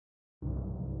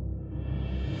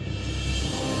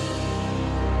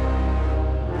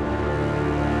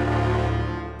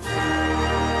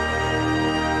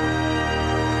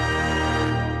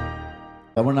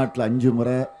தமிழ்நாட்டில் 5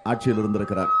 முறை ஆட்சியில்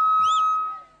இருந்திருக்கிறார்.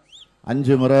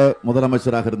 5 முறை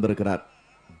முதலமைச்சராக இருந்திருக்கிறார்.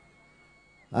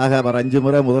 ஆக அவர் 5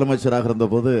 முறை முதலமைச்சராக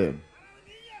இருந்தபோது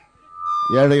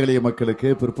ஏழை எளிய மக்களுக்கு,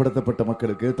 பிற்படுத்தப்பட்ட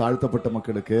மக்களுக்கு, தாழ்த்தப்பட்ட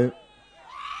மக்களுக்கு,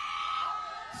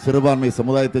 சிறுபான்மை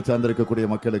சமுதாயத்தை சார்ந்திருக்கக்கூடிய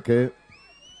மக்களுக்கு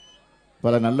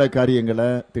பல நல்ல காரியங்களை,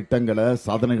 திட்டங்களை,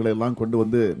 சாதனைகளை எல்லாம் கொண்டு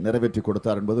வந்து நிறைவேற்றி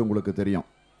கொடுத்தார் என்பது உங்களுக்கு தெரியும்.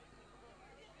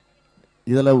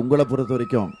 இதில் உங்களை பொறுத்த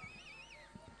வரைக்கும்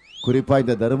குறிப்பாக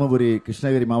இந்த தருமபுரி,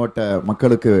 கிருஷ்ணகிரி மாவட்ட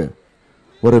மக்களுக்கு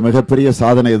ஒரு மிகப்பெரிய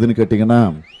சாதனை எதுன்னு கேட்டீங்கன்னா,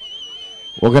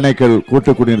 ஒகேனக்கல்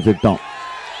கூட்டு குடிநீர் திட்டம்.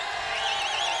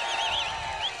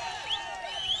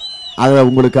 அதை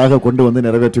உங்களுக்காக கொண்டு வந்து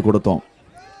நிறைவேற்றி கொடுத்தோம்.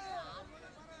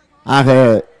 ஆக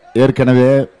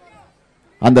ஏற்கனவே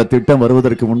அந்த திட்டம்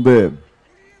வருவதற்கு முன்பு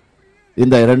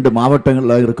இந்த 2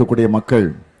 மாவட்டங்களில் இருக்கக்கூடிய மக்கள்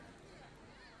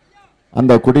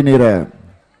அந்த குடிநீரை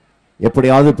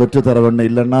எப்படியாவது பெற்றுத்தர வேண்டும்,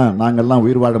 இல்லைன்னா நாங்கள்லாம்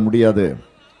உயிர் வாழ முடியாது,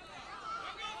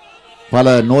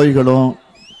 பல நோய்களும்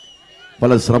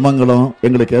பல சிரமங்களும்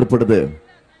எங்களுக்கு ஏற்படுது,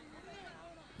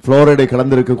 புளோரைடை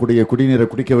கலந்திருக்கக்கூடிய குடிநீரை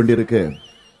குடிக்க வேண்டியிருக்கு,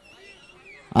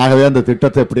 ஆகவே அந்த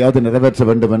திட்டத்தை எப்படியாவது நிறைவேற்ற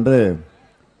வேண்டும் என்று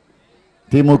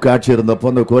திமுக ஆட்சி இருந்தப்போ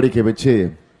அந்த கோரிக்கை வச்சு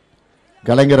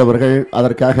கலைஞர் அவர்கள்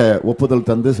அதற்காக ஒப்புதல்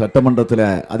தந்து சட்டமன்றத்தில்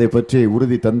அதை பற்றி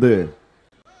உறுதி தந்து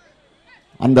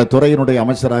அந்த துறையினுடைய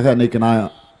அமைச்சராக அன்னைக்கு நான்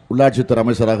உள்ளாட்சித்துறை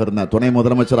அமைச்சராக இருந்தேன். துணை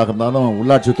முதலமைச்சராக இருந்தாலும்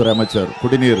உள்ளாட்சித்துறை அமைச்சர்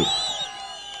குடிநீர்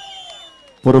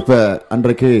பொறுப்பை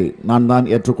அன்றைக்கு நான்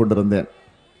தான் ஏற்றுக்கொண்டிருந்தேன்.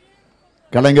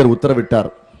 கலைஞர் உத்தரவிட்டார்.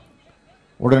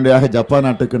 உடனடியாக ஜப்பான்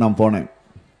நாட்டுக்கு நான் போனேன்.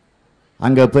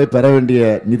 அங்கே போய் பெற வேண்டிய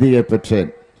நிதியை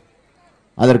பெற்றேன்.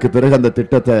 அதற்கு பிறகு அந்த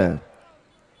திட்டத்தை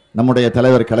நம்முடைய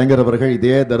தலைவர் கலைஞர் அவர்கள்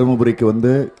இதே தருமபுரிக்கு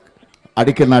வந்து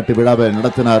அடிக்கல் நாட்டு விழாவை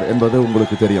நடத்தினார் என்பது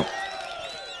உங்களுக்கு தெரியும்.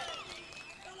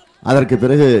 அதற்கு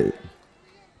பிறகு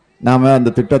நாம்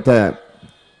அந்த திட்டத்தை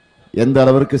எந்த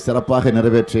அளவிற்கு சிறப்பாக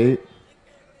நிறைவேற்றி,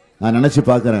 நான் நினச்சி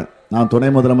பார்க்குறேன், நான் துணை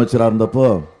முதலமைச்சராக இருந்தப்போ,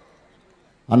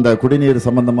 அந்த குடிநீர்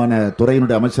சம்பந்தமான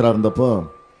துறையினுடைய அமைச்சராக இருந்தப்போ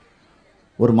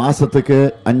ஒரு மாதத்துக்கு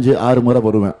 5-6 முறை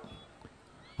வருவேன்.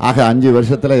 ஆக 5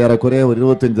 வருஷத்தில் ஏறக்குறைய ஒரு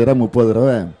 25 தடவை 30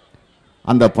 தடவை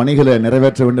அந்த பணிகளை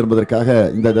நிறைவேற்ற வேண்டும் என்பதற்காக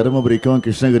இந்த தருமபுரிக்கும்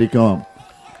கிருஷ்ணகிரிக்கும்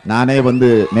நானே வந்து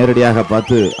நேரடியாக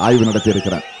பார்த்து ஆய்வு நடத்தி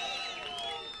இருக்கிறேன்.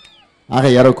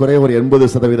 ஆக ஏறக்குறைய ஒரு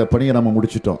 80% பணியை நம்ம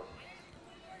முடிச்சிட்டோம்.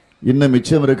 இன்னும்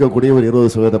மிச்சம் இருக்கக்கூடிய ஒரு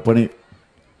 20% பணி,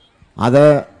 அதை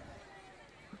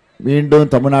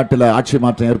மீண்டும் தமிழ்நாட்டில் ஆட்சி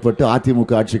மாற்றம் ஏற்பட்டு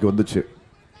அதிமுக ஆட்சிக்கு வந்துச்சு.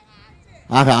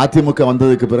 ஆக அதிமுக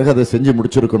வந்ததுக்கு பிறகு அதை செஞ்சு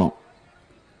முடிச்சிருக்கணும்.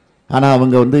 ஆனால்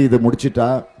அவங்க வந்து இதை முடிச்சிட்டா,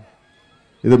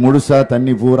 இது முழுசா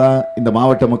தண்ணி பூரா இந்த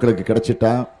மாவட்ட மக்களுக்கு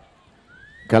கிடைச்சிட்டா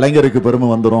கலைஞருக்கு பெருமை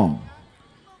வந்துடும்,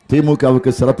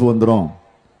 திமுகவுக்கு சிறப்பு வந்துடும்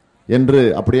என்று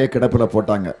அப்படியே கிடப்பில்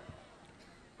போட்டாங்க.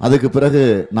 அதுக்கு பிறகு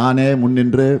நானே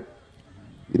முன்னின்று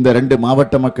இந்த 2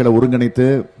 மாவட்ட மக்களை ஒருங்கிணைத்து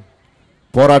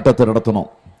போராட்டத்தை நடத்தணும்,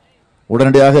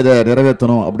 உடனடியாக இதை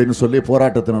நிறைவேற்றணும் அப்படின்னு சொல்லி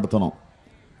போராட்டத்தை நடத்தணும்.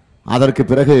 அதற்கு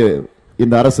பிறகு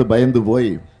இந்த அரசு பயந்து போய்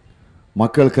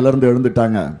மக்கள் கிளர்ந்து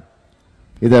எழுந்துட்டாங்க,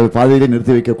 இதை பாதியிலே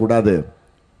நிறுத்தி வைக்கக்கூடாது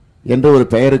என்ற ஒரு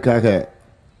பெயருக்காக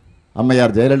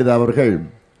அம்மையார் ஜெயலலிதா அவர்கள்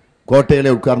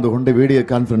கோட்டையிலே உட்கார்ந்து கொண்டு வீடியோ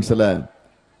கான்ஃபரன்ஸில்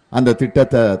அந்த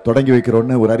திட்டத்தை தொடங்கி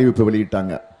வைக்கிறோன்னு ஒரு அறிவிப்பு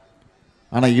வெளியிட்டாங்க.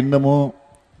 ஆனால் இன்னமும்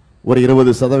ஒரு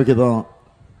 20%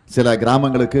 சில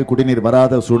கிராமங்களுக்கு குடிநீர்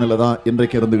வராத சூழ்நிலை தான்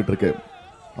இன்றைக்கு இருந்துகிட்டு இருக்கு.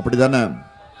 அப்படி தானே?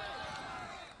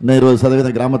 இன்னும்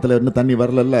 20% கிராமத்தில் இன்னும் தண்ணி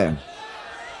வரல.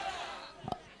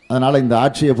 அதனால் இந்த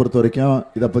ஆட்சியை பொறுத்த வரைக்கும்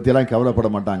இதை பற்றியெல்லாம் கவலைப்பட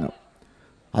மாட்டாங்க.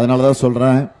 அதனால தான்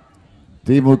சொல்கிறேன்,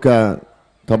 திமுக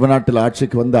தமிழ்நாட்டில்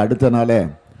ஆட்சிக்கு வந்து அடுத்த நாளே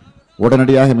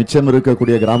உடனடியாக மிச்சம்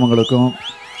இருக்கக்கூடிய கிராமங்களுக்கும்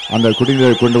அந்த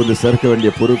குடிநீரை கொண்டு வந்து சேர்க்க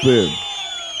வேண்டிய பொறுப்பு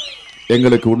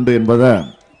எங்களுக்கு உண்டு என்பதை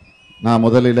நான்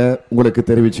முதலில் உங்களுக்கு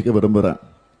தெரிவிச்சுக்க விரும்புகிறேன்.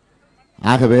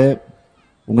 ஆகவே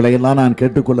உங்களையெல்லாம் நான்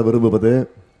கேட்டுக்கொள்ள விரும்புவது,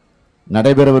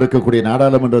 நடைபெறவிருக்கக்கூடிய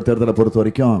நாடாளுமன்ற தேர்தலை பொறுத்த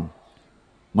வரைக்கும்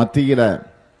மத்தியில்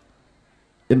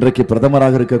இன்றைக்கு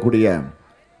பிரதமராக இருக்கக்கூடிய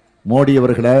மோடி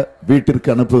அவர்களை வீட்டிற்கு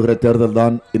அனுப்புகிற தேர்தல்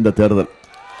தான் இந்த தேர்தல்.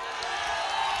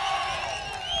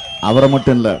 அவரை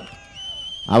மட்டும் இல்லை,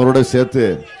 அவரோட சேர்த்து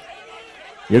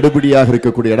எடுபிடியாக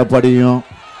இருக்கக்கூடிய எடப்பாடியும்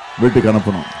வீட்டுக்கு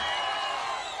அனுப்பணும்.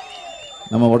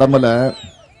 நம்ம உடம்புல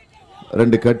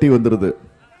 2 கட்டி வந்துடுது,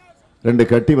 2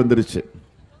 கட்டி வந்துருச்சு.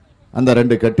 அந்த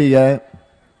 2 கட்டியை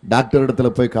டாக்டர் இடத்துல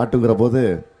போய் காட்டுகிற போது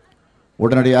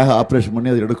உடனடியாக ஆப்ரேஷன்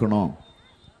பண்ணி அதை எடுக்கணும்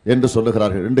என்று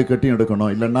சொல்லுகிறார்கள். 2 கட்டியும்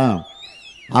எடுக்கணும், இல்லைன்னா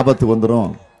ஆபத்து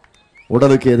வந்துடும்,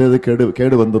 உடலுக்கு எது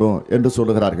கேடு வந்துடும் என்று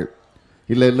சொல்லுகிறார்கள்.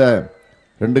 இல்லை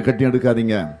 2 கட்டியும்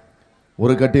எடுக்காதீங்க,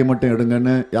 1 கட்டியை மட்டும்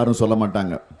எடுங்கன்னு யாரும் சொல்ல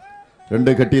மாட்டாங்க.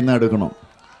 2 கட்டியும் தான் எடுக்கணும்.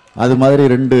 அது மாதிரி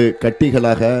 2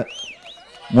 கட்டிகளாக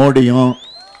மோடியும்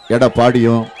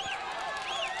எடப்பாடியும்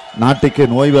நாட்டுக்கு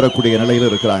நோய் வரக்கூடிய நிலையில்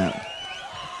இருக்கிறாங்க.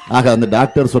 ஆக அந்த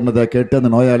டாக்டர் சொன்னதை கேட்டு அந்த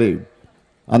நோயாளி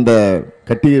அந்த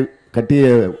கட்டி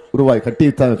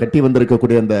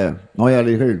வந்திருக்கக்கூடிய அந்த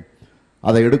நோயாளிகள்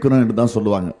அதை எடுக்கணும் என்று தான்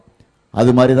சொல்லுவாங்க.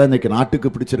 அது மாதிரி தான் இன்னைக்கு நாட்டுக்கு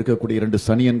பிடிச்சிருக்கக்கூடிய 2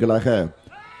 சனியன்களாக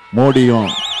மோடியும்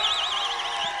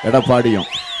எடப்பாடியும்.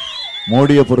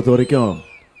 மோடியை பொறுத்த வரைக்கும்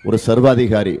ஒரு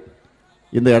சர்வாதிகாரி,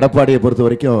 இந்த எடப்பாடியை பொறுத்த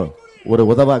வரைக்கும் ஒரு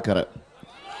உதவாக்கர.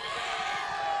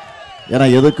 ஏன்னா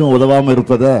எதுக்கும் உதவாம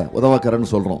இருப்பத உதவாக்கரன்னு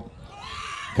சொல்றோம்.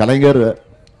 கலைஞர்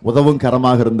உதவும்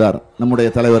கரமாக இருந்தார், நம்முடைய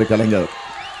தலைவர் கலைஞர்.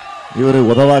 இவர்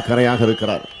உதவாக்கரையாக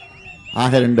இருக்கிறார்.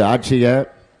 ஆக 2 ஆட்சியை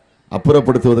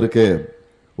அப்புறப்படுத்துவதற்கு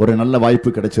ஒரு நல்ல வாய்ப்பு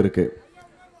கிடைச்சிருக்கு.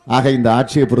 ஆக இந்த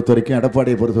ஆட்சியை பொறுத்த வரைக்கும்,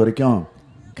 எடப்பாடியை பொறுத்த வரைக்கும்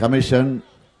கமிஷன்,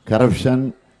 கரப்ஷன்,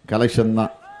 கலெக்ஷன்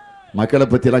தான். மக்களை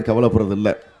பற்றிலாம் கவலைப்படுறது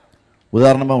இல்லை.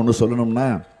 உதாரணமாக ஒன்று சொல்லணும்னா,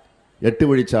 8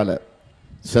 வழிச்சாலை,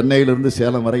 சென்னையிலிருந்து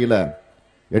சேலம் வரையில்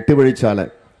 8 வழிச்சாலை.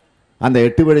 அந்த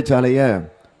 8 வழிச்சாலையை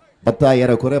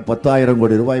 10,000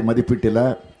 கோடி ரூபாய் மதிப்பீட்டில்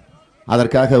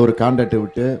அதற்காக ஒரு கான்ட்ராக்ட்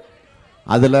விட்டு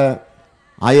அதில்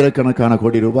ஆயிரக்கணக்கான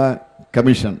கோடி ரூபாய்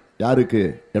கமிஷன். யாருக்கு?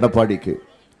 எடப்பாடிக்கு.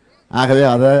 ஆகவே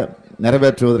அதை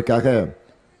நிறைவேற்றுவதற்காக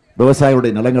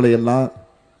விவசாயிகளுடைய நிலங்களை எல்லாம்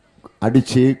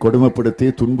அடித்து, கொடுமைப்படுத்தி,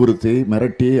 துன்புறுத்தி,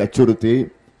 மிரட்டி, அச்சுறுத்தி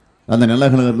அந்த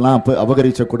நிலங்களெல்லாம்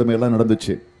அபகரித்த கொடுமையெல்லாம்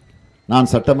நடந்துச்சு.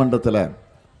 நான் சட்டமன்றத்தில்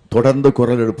தொடர்ந்து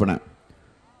குரல் எழுப்பினேன்.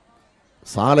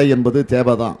 சாலை என்பது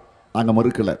தேவைதான், நாங்கள்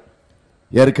மறுக்கலை.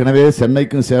 ஏற்கனவே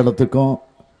சென்னைக்கும் சேலத்துக்கும்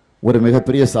ஒரு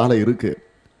மிகப்பெரிய சாலை இருக்கு.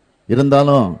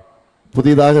 இருந்தாலும்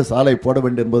புதிதாக சாலை போட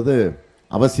வேண்டும் என்பது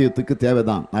அவசியத்துக்கு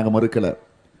தேவைதான், நாங்கள் மறுக்கலை.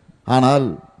 ஆனால்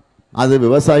அது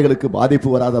விவசாயிகளுக்கு பாதிப்பு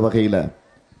வராத வகையில்,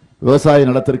 விவசாய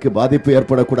நிலத்திற்கு பாதிப்பு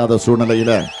ஏற்படக்கூடாத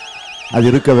சூழ்நிலையில் அது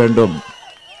இருக்க வேண்டும்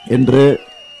என்று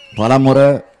பலமுறை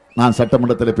நான்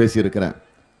சட்டமன்றத்தில் பேசியிருக்கிறேன்.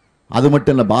 அது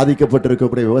மட்டும் இல்லை,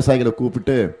 பாதிக்கப்பட்டிருக்கக்கூடிய விவசாயிகளை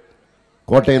கூப்பிட்டு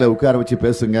கோட்டையில் உட்கார வச்சு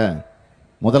பேசுங்க,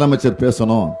 முதலமைச்சர்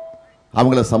பேசணும்,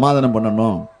 அவங்கள சமாதானம்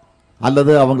பண்ணணும்,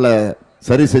 அல்லது அவங்கள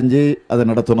சரி செஞ்சு அதை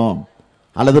நடத்தணும்,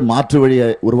 அல்லது மாற்று வழியை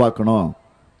உருவாக்கணும்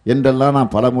என்றெல்லாம்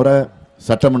நான் பலமுறை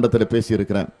சட்டமன்றத்தில்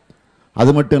பேசியிருக்கிறேன்.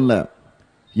 அது மட்டும் இல்லை,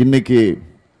 இன்னைக்கு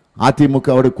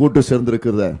அதிமுகவோட கூட்டு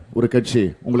சேர்ந்திருக்கிற ஒரு கட்சி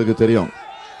உங்களுக்கு தெரியும்.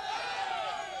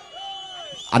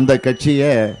 அந்த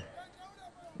கட்சியை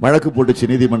வழக்கு போட்டுச்சு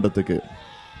நீதிமன்றத்துக்கு,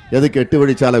 எதுக்கு 8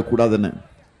 வழிச்சாலை கூடாதுன்னு.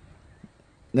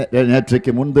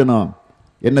 நேற்றைக்கு முன்தினம்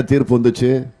என்ன தீர்ப்பு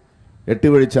வந்துச்சு? 8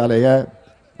 வழிச்சாலையை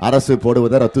அரசு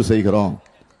போடுவதை ரத்து செய்கிறோம்,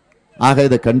 ஆக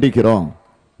இதை கண்டிக்கிறோம்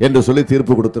என்று சொல்லி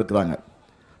தீர்ப்பு கொடுத்திருக்கிறாங்க.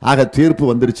 ஆக தீர்ப்பு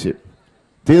வந்துருச்சு.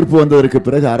 தீர்ப்பு வந்ததற்கு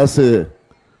பிறகு அரசு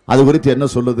அது குறித்து என்ன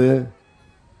சொல்லுது?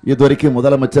 இதுவரைக்கும்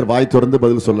முதலமைச்சர் வாய் திறந்து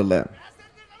பதில் சொல்லல.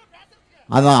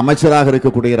 அதான் அமைச்சராக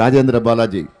இருக்கக்கூடிய ராஜேந்திர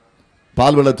பாலாஜி,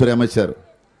 பால்வளத்துறை அமைச்சர்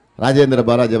ராஜேந்திர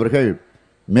பாலாஜி அவர்கள்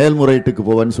மேல்முறையீட்டுக்கு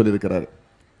போவேன்னு சொல்லியிருக்கிறார்.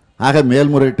 ஆக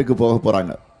மேல்முறையீட்டுக்கு போக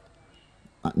போறாங்க.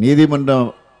 நீதிமன்றம்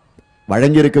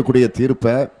வழங்கி இருக்கக்கூடிய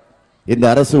தீர்ப்பை இந்த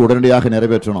அரசு உடனடியாக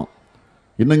நிறைவேற்றணும்.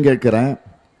 இன்னும் கேட்கிறேன்,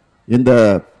 இந்த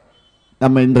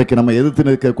இன்றைக்கு நம்ம எதிர்த்து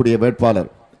நிற்கக்கூடிய வேட்பாளர்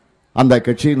அந்த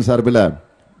கட்சியின் சார்பில்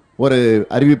ஒரு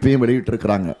அறிவிப்பையும்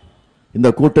வெளியிட்டிருக்கிறாங்க. இந்த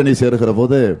கூட்டணி சேருகிற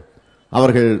போது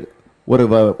அவர்கள்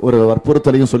ஒரு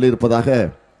வற்புறுத்தலையும் சொல்லியிருப்பதாக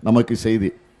நமக்கு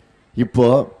செய்தி. இப்போ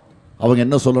அவங்க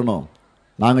என்ன சொல்லணும்?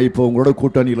 நாங்கள் இப்போ உங்களோட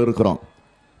கூட்டணியில் இருக்கிறோம்,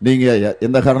 நீங்கள்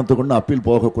எந்த காரணத்துக்கு கொண்டு அப்பீல்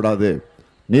போகக்கூடாது,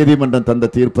 நீதிமன்றம்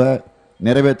தந்த தீர்ப்பை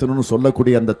நிறைவேற்றணும்னு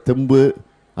சொல்லக்கூடிய அந்த தெம்பு,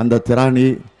 அந்த திராணி,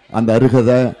 அந்த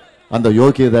அருகதை, அந்த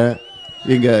யோக்கியதை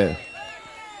இங்கே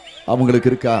அவங்களுக்கு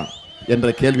இருக்கா என்ற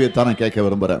கேள்வியைத்தான் நான் கேட்க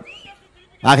விரும்புகிறேன்.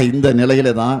 ஆக இந்த நிலையில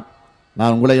தான்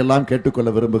நான் உங்களை எல்லாம் கேட்டுக்கொள்ள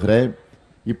விரும்புகிறேன்.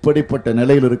 இப்படிப்பட்ட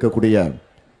நிலையில் இருக்கக்கூடிய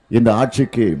இந்த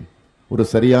ஆட்சிக்கு ஒரு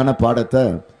சரியான பாடத்தை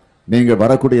நீங்கள்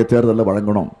வரக்கூடிய தேர்தலில்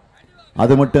வழங்கணும்.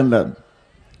 அது மட்டும் இல்லை,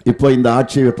 இப்போ இந்த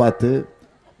ஆட்சியை பார்த்து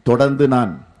தொடர்ந்து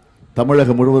நான்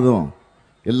தமிழகம் முழுவதும்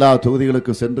எல்லா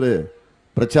தொகுதிகளுக்கும் சென்று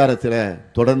பிரச்சாரத்தில்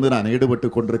தொடர்ந்து நான் ஈடுபட்டு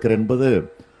கொண்டிருக்கிறேன் என்பது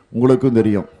உங்களுக்கும்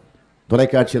தெரியும்.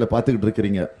 தொலைக்காட்சியில்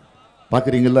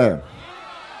பார்க்குறீங்கள,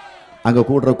 அங்கே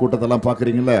கூடுற கூட்டத்தெல்லாம்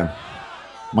பார்க்குறீங்கள,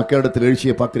 மக்களிடத்தில்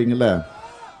எழுச்சியை பார்க்குறீங்கள.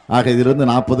 ஆக இதிலிருந்து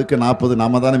 40க்கு 40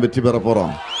 நாம தானே வெற்றி பெற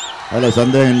போகிறோம், அதில்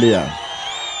சந்தேகம் இல்லையா?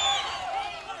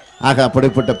 ஆக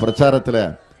அப்படிப்பட்ட பிரச்சாரத்தில்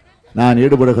நான்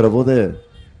ஈடுபடுகிற போது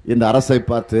இந்த அரசை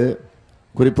பார்த்து,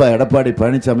 குறிப்பாக எடப்பாடி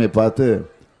பழனிசாமியை பார்த்து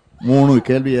 3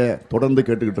 கேள்வியை தொடர்ந்து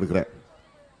கேட்டுக்கிட்டு இருக்கிறேன்.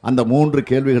 அந்த 3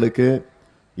 கேள்விகளுக்கு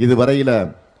இதுவரையில்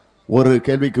ஒரு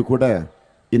கேள்விக்கு கூட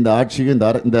இந்த ஆட்சியும்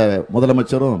இந்த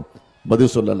முதலமைச்சரும்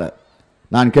பதில் சொல்லலை.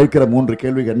 நான் கேட்கிற 3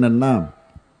 கேள்விகள் என்னன்னா,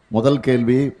 முதல்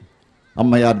கேள்வி,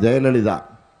 அம்மையார் ஜெயலலிதா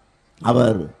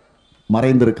அவர்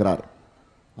மறைந்திருக்கிறார்.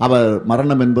 அவர்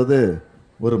மரணம் என்பது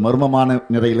ஒரு மர்மமான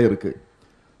நிலையில் இருக்கு.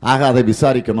 ஆக அதை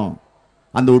விசாரிக்கணும்,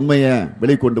 அந்த உண்மையை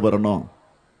வெளிக்கொண்டு வரணும்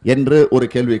என்று ஒரு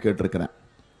கேள்வி கேட்டிருக்கிறேன்.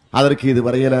 அதற்கு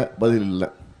இதுவரையில பதில் இல்லை.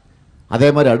 அதே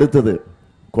மாதிரி அடுத்தது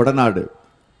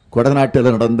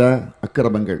கொடநாட்டில் நடந்த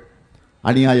அக்கிரமங்கள்,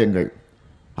 அநியாயங்கள்.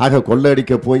 ஆக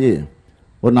கொள்ளையடிக்க போய்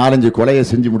ஒரு 4-5 கொலையை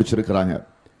செஞ்சு முடிச்சிருக்கிறாங்க.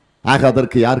 ஆக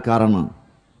அதற்கு யார் காரணம்?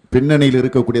 பின்னணியில்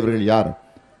இருக்கக்கூடியவர்கள் யார்?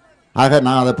 ஆக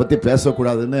நான் அதை பற்றி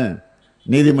பேசக்கூடாதுன்னு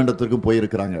நீதிமன்றத்திற்கும்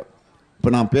போயிருக்கிறாங்க. இப்போ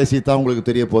நான் பேசித்தான் உங்களுக்கு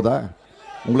தெரிய போதா?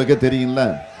 உங்களுக்கே தெரியும்ல,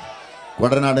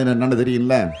 கொடநாடு என்னன்னு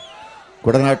தெரியும்ல,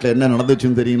 கொடநாட்டில் என்ன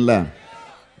நடந்துச்சுன்னு தெரியும்ல,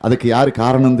 அதுக்கு யார்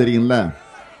காரணம் தெரியும்ல,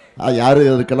 யார்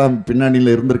அதுக்கெல்லாம்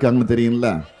பின்னணியில் இருந்திருக்காங்கன்னு தெரியும்ல.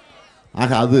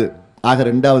 ஆக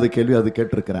ரெண்டாவது கேள்வி அது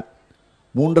கேட்டிருக்கிறேன்.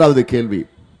 மூன்றாவது கேள்வி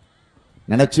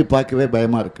நினைச்சு பார்க்கவே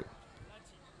பயமா இருக்கு.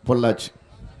 பொள்ளாச்சி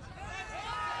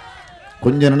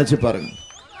கொஞ்சம் நினைச்சு பாருங்க.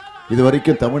 இது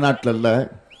வரைக்கும் தமிழ்நாட்டில் இல்லை,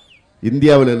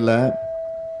 இந்தியாவில் இல்லை,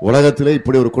 உலகத்திலே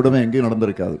இப்படி ஒரு கொடுமை எங்கேயும்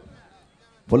நடந்திருக்காது.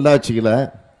 பொள்ளாச்சியில்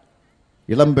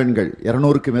இளம்பெண்கள்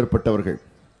 200க்கும் மேற்பட்டவர்கள்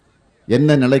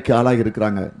என்ன நிலைக்கு ஆளாகி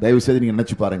இருக்கிறாங்க. தயவு செய்து நீங்க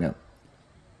நினைச்சு பாருங்க.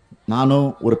 நானும்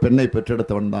ஒரு பெண்ணை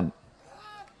பெற்றெடுத்தவன் தான்,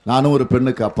 நானும் ஒரு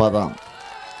பெண்ணுக்கு அப்பா தான்.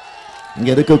 இங்க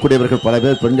இருக்கக்கூடியவர்கள் பல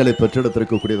பேர் பெண்களை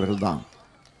பெற்றெடுத்திருக்கக்கூடியவர்கள் தான்.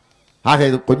 ஆக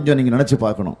இது கொஞ்சம் நீங்க நினைச்சு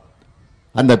பார்க்கணும்.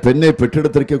 அந்த பெண்ணை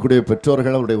பெற்றெடுத்திருக்கக்கூடிய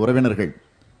பெற்றோர்கள், அவருடைய உறவினர்கள்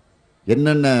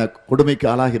என்னென்ன கொடுமைக்கு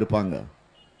ஆளாகி இருப்பாங்க.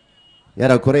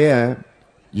 ஏறக்குறைய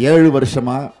 7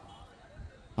 வருஷமா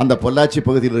அந்த பொள்ளாச்சி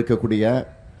பகுதியில் இருக்கக்கூடிய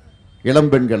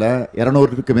இளம்பெண்களை,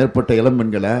 200க்கும் மேற்பட்ட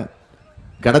இளம்பெண்களை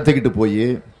கடத்திக்கிட்டு போய்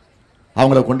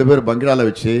அவங்கள கொண்டு போய் பங்களாவில்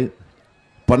வச்சு,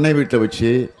 பண்ணை வீட்டில்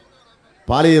வச்சு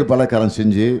பாலியல் பலாத்காரம்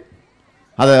செஞ்சு,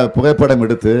 அதை புகைப்படம்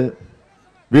எடுத்து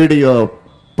வீடியோ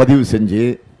பதிவு செஞ்சு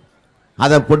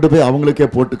அதை கொண்டு போய் அவங்களுக்கே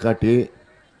போட்டு காட்டி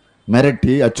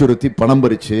மிரட்டி அச்சுறுத்தி பணம்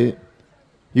பறிச்சு,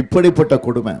 இப்படிப்பட்ட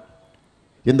கொடுமை.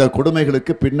 இந்த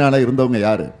கொடுமைகளுக்கு பின்னால இருந்தவங்க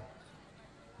யாரு?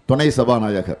 துணை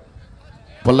சபாநாயகர்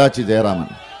பொள்ளாச்சி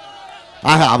ஜெயராமன்.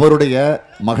 ஆக அவருடைய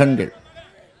மகன்கள்.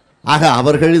 ஆக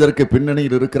அவர்கள் இதற்கு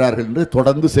பின்னணியில் இருக்கிறார்கள் என்று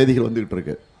தொடர்ந்து செய்திகள் வந்துகிட்டு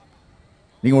இருக்கு.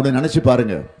 நீங்க ஒன்று நினைச்சு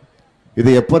பாருங்க. இது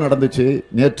எப்போ நடந்துச்சு?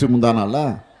 நேற்று முந்தானால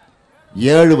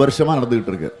 7 வருஷமா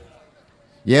நடந்துகிட்டு இருக்கு.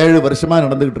 7 வருஷமா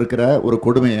நடந்துகிட்டு இருக்கிற ஒரு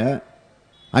கொடுமையை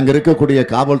அங்க இருக்கக்கூடிய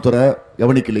காவல்துறை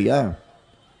கவனிக்கலையா?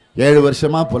 7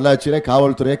 வருஷமா பொள்ளாச்சியில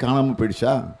காவல்துறையை காணாமல்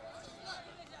போயிடுச்சா?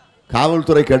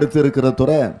 காவல்துறைக்கு அடுத்து இருக்கிற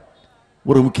துறை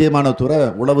ஒரு முக்கியமான துறை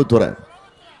உளவுத்துறை.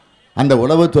 அந்த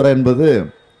உளவுத்துறை என்பது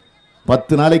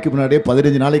 10 நாளைக்கு முன்னாடி,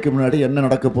 15 நாளைக்கு முன்னாடி என்ன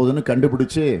நடக்க போகுதுன்னு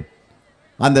கண்டுபிடிச்சு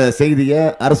அந்த செய்தியை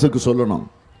அரசுக்கு சொல்லணும்.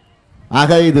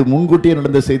 ஆக இது முன்கூட்டியே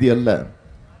நடந்த செய்தி அல்ல,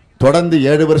 தொடர்ந்து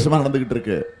 7 வருஷமா நடந்துகிட்டு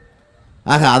இருக்கு.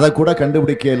 ஆக அதை கூட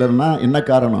கண்டுபிடிக்க இல்லைன்னா என்ன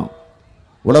காரணம்?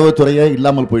 உளவுத்துறையே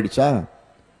இல்லாமல் போயிடுச்சா?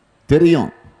 தெரியும்,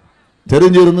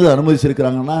 தெரிஞ்சிருந்து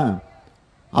அனுமதிச்சிருக்கிறாங்கன்னா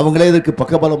அவங்களே இதற்கு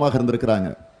பக்கபலமாக இருந்திருக்கிறாங்க.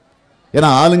 ஏன்னா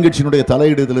ஆளுங்கட்சியினுடைய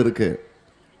தலையீடுதல் இருக்கு,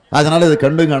 அதனால இதை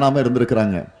கண்டு காணாமல்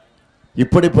இருந்திருக்கிறாங்க.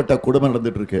 இப்படிப்பட்ட கொடுமை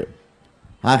நடந்துட்டு இருக்கு.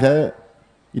 ஆக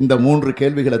இந்த 3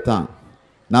 கேள்விகளை தான்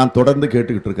நான் தொடர்ந்து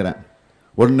கேட்டுக்கிட்டு இருக்கிறேன்.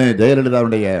 ஒன்று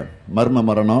ஜெயலலிதாவுடைய மர்ம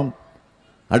மரணம்,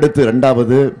 அடுத்து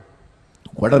 2வது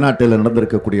கொடநாட்டில்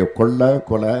நடந்திருக்கக்கூடிய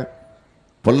கொலை,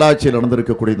 பொள்ளாச்சியில்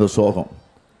நடந்திருக்கக்கூடிய இந்த சோகம்.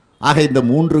 ஆக இந்த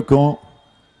 3க்கும்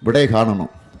விடை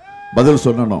காணணும், பதில்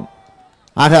சொல்லணும்.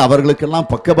 ஆக அவர்களுக்கெல்லாம்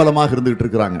பக்கபலமாக இருந்துகிட்டு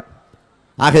இருக்கிறாங்க.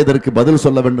 ஆக இதற்கு பதில்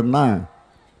சொல்ல வேண்டும்னா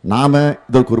நாம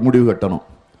இதற்கு ஒரு முடிவு கட்டணும்.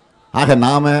 ஆக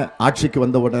நாம ஆட்சிக்கு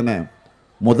வந்த உடனே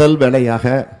முதல் வேலையாக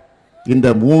இந்த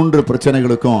 3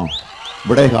 பிரச்சனைகளுக்கும்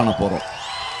விடை காண போறோம்.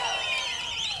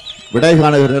 விடை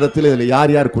காணுகிற நேரத்தில் இதில்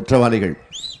யார் யார் குற்றவாளிகள்,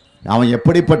 அவன்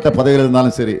எப்படிப்பட்ட பதவியில்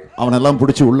இருந்தாலும் சரி, அவனெல்லாம்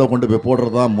பிடிச்சி உள்ள கொண்டு போய்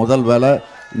போடுறதுதான் முதல் வேலை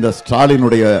இந்த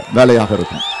ஸ்டாலினுடைய வேலையாக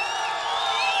இருக்கும்.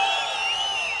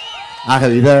 ஆக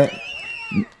இதை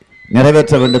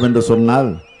நிறைவேற்ற வேண்டும் என்று சொன்னால்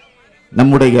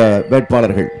நம்முடைய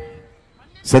வேட்பாளர்கள்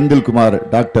செந்தில்குமார்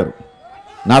டாக்டர்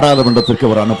நாடாளுமன்றத்திற்கு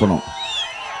அவர் அனுப்பணும்.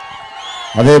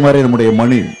 அதே மாதிரி நம்முடைய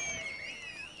மணி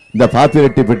இந்த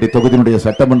பாத்திரெட்டிப்பட்டி தொகுதியினுடைய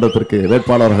சட்டமன்றத்திற்கு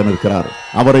வேட்பாளராக இருக்கிறார்,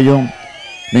 அவரையும்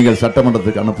நீங்கள்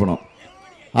சட்டமன்றத்துக்கு அனுப்பணும்.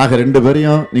 ஆக 2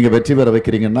 பேரையும் நீங்க வெற்றி பெற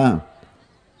வைக்கிறீங்கன்னா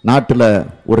நாட்டில்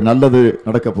ஒரு நல்லது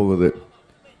நடக்க போகுது.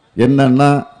 என்னன்னா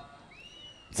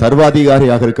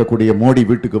சர்வாதிகாரியாக இருக்கக்கூடிய மோடி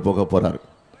வீட்டுக்கு போக போறார்,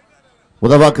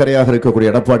 உதவாக்கரையாக இருக்கக்கூடிய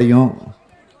எடப்பாடியும்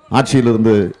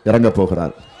ஆட்சியிலிருந்து இறங்க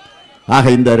போகிறார்.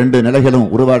 ஆக இந்த 2 நிலைகளும்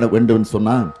உருவாட வேண்டும்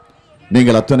சொன்னால்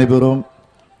நீங்கள் அத்தனை பேரும்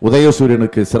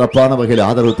உதயசூரியனுக்கு சிறப்பான வகையில்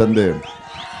ஆதரவு தந்து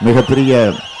மிகப்பெரிய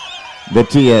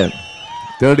வெற்றியை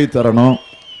தேடித்தரணும்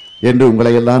என்று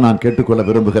உங்களை எல்லாம் நான் கேட்டுக்கொள்ள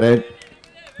விரும்புகிறேன்.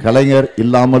 கலைஞர்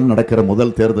இல்லாமல் நடக்கிற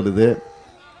முதல் தேர்தல் இது.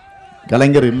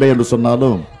 கலைஞர் இல்லை என்று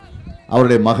சொன்னாலும்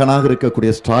அவருடைய மகனாக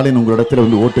இருக்கக்கூடிய ஸ்டாலின் உங்களிடத்தில்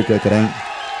வந்து ஓட்டு கேட்கிறேன்.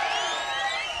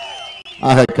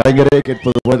 ஆக கலைஞரே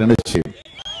கேட்பது போல நினைச்சு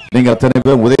நீங்க அத்தனை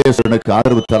பேர் உதயசூரியனுக்கு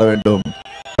ஆதரவு தர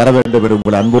வேண்டும் என்று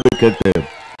உங்களை அன்போடு கேட்டு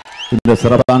இந்த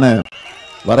சிறப்பான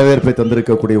வரவேற்பை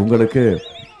தந்திருக்கக்கூடிய உங்களுக்கு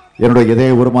என்னுடைய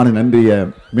இதயபூர்வமான நன்றியை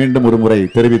மீண்டும் ஒரு முறை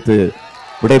தெரிவித்து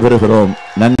விடைபெறுகிறோம்.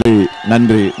 நன்றி,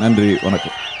 நன்றி, நன்றி,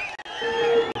 வணக்கம்.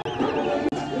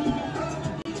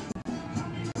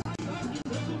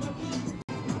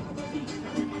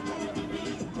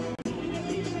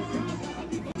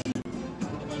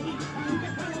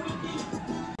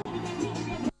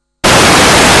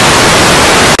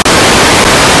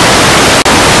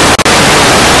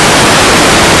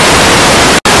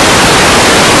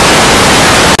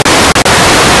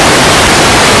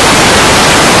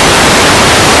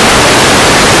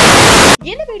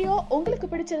 இந்த வீடியோ உங்களுக்கு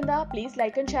பிடிச்சிருந்தா ப்ளீஸ்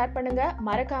லைக் அண்ட் ஷேர் பண்ணுங்க.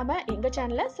 மறக்காம எங்க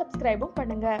சேனலை சப்ஸ்கிரைபும்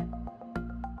பண்ணுங்க.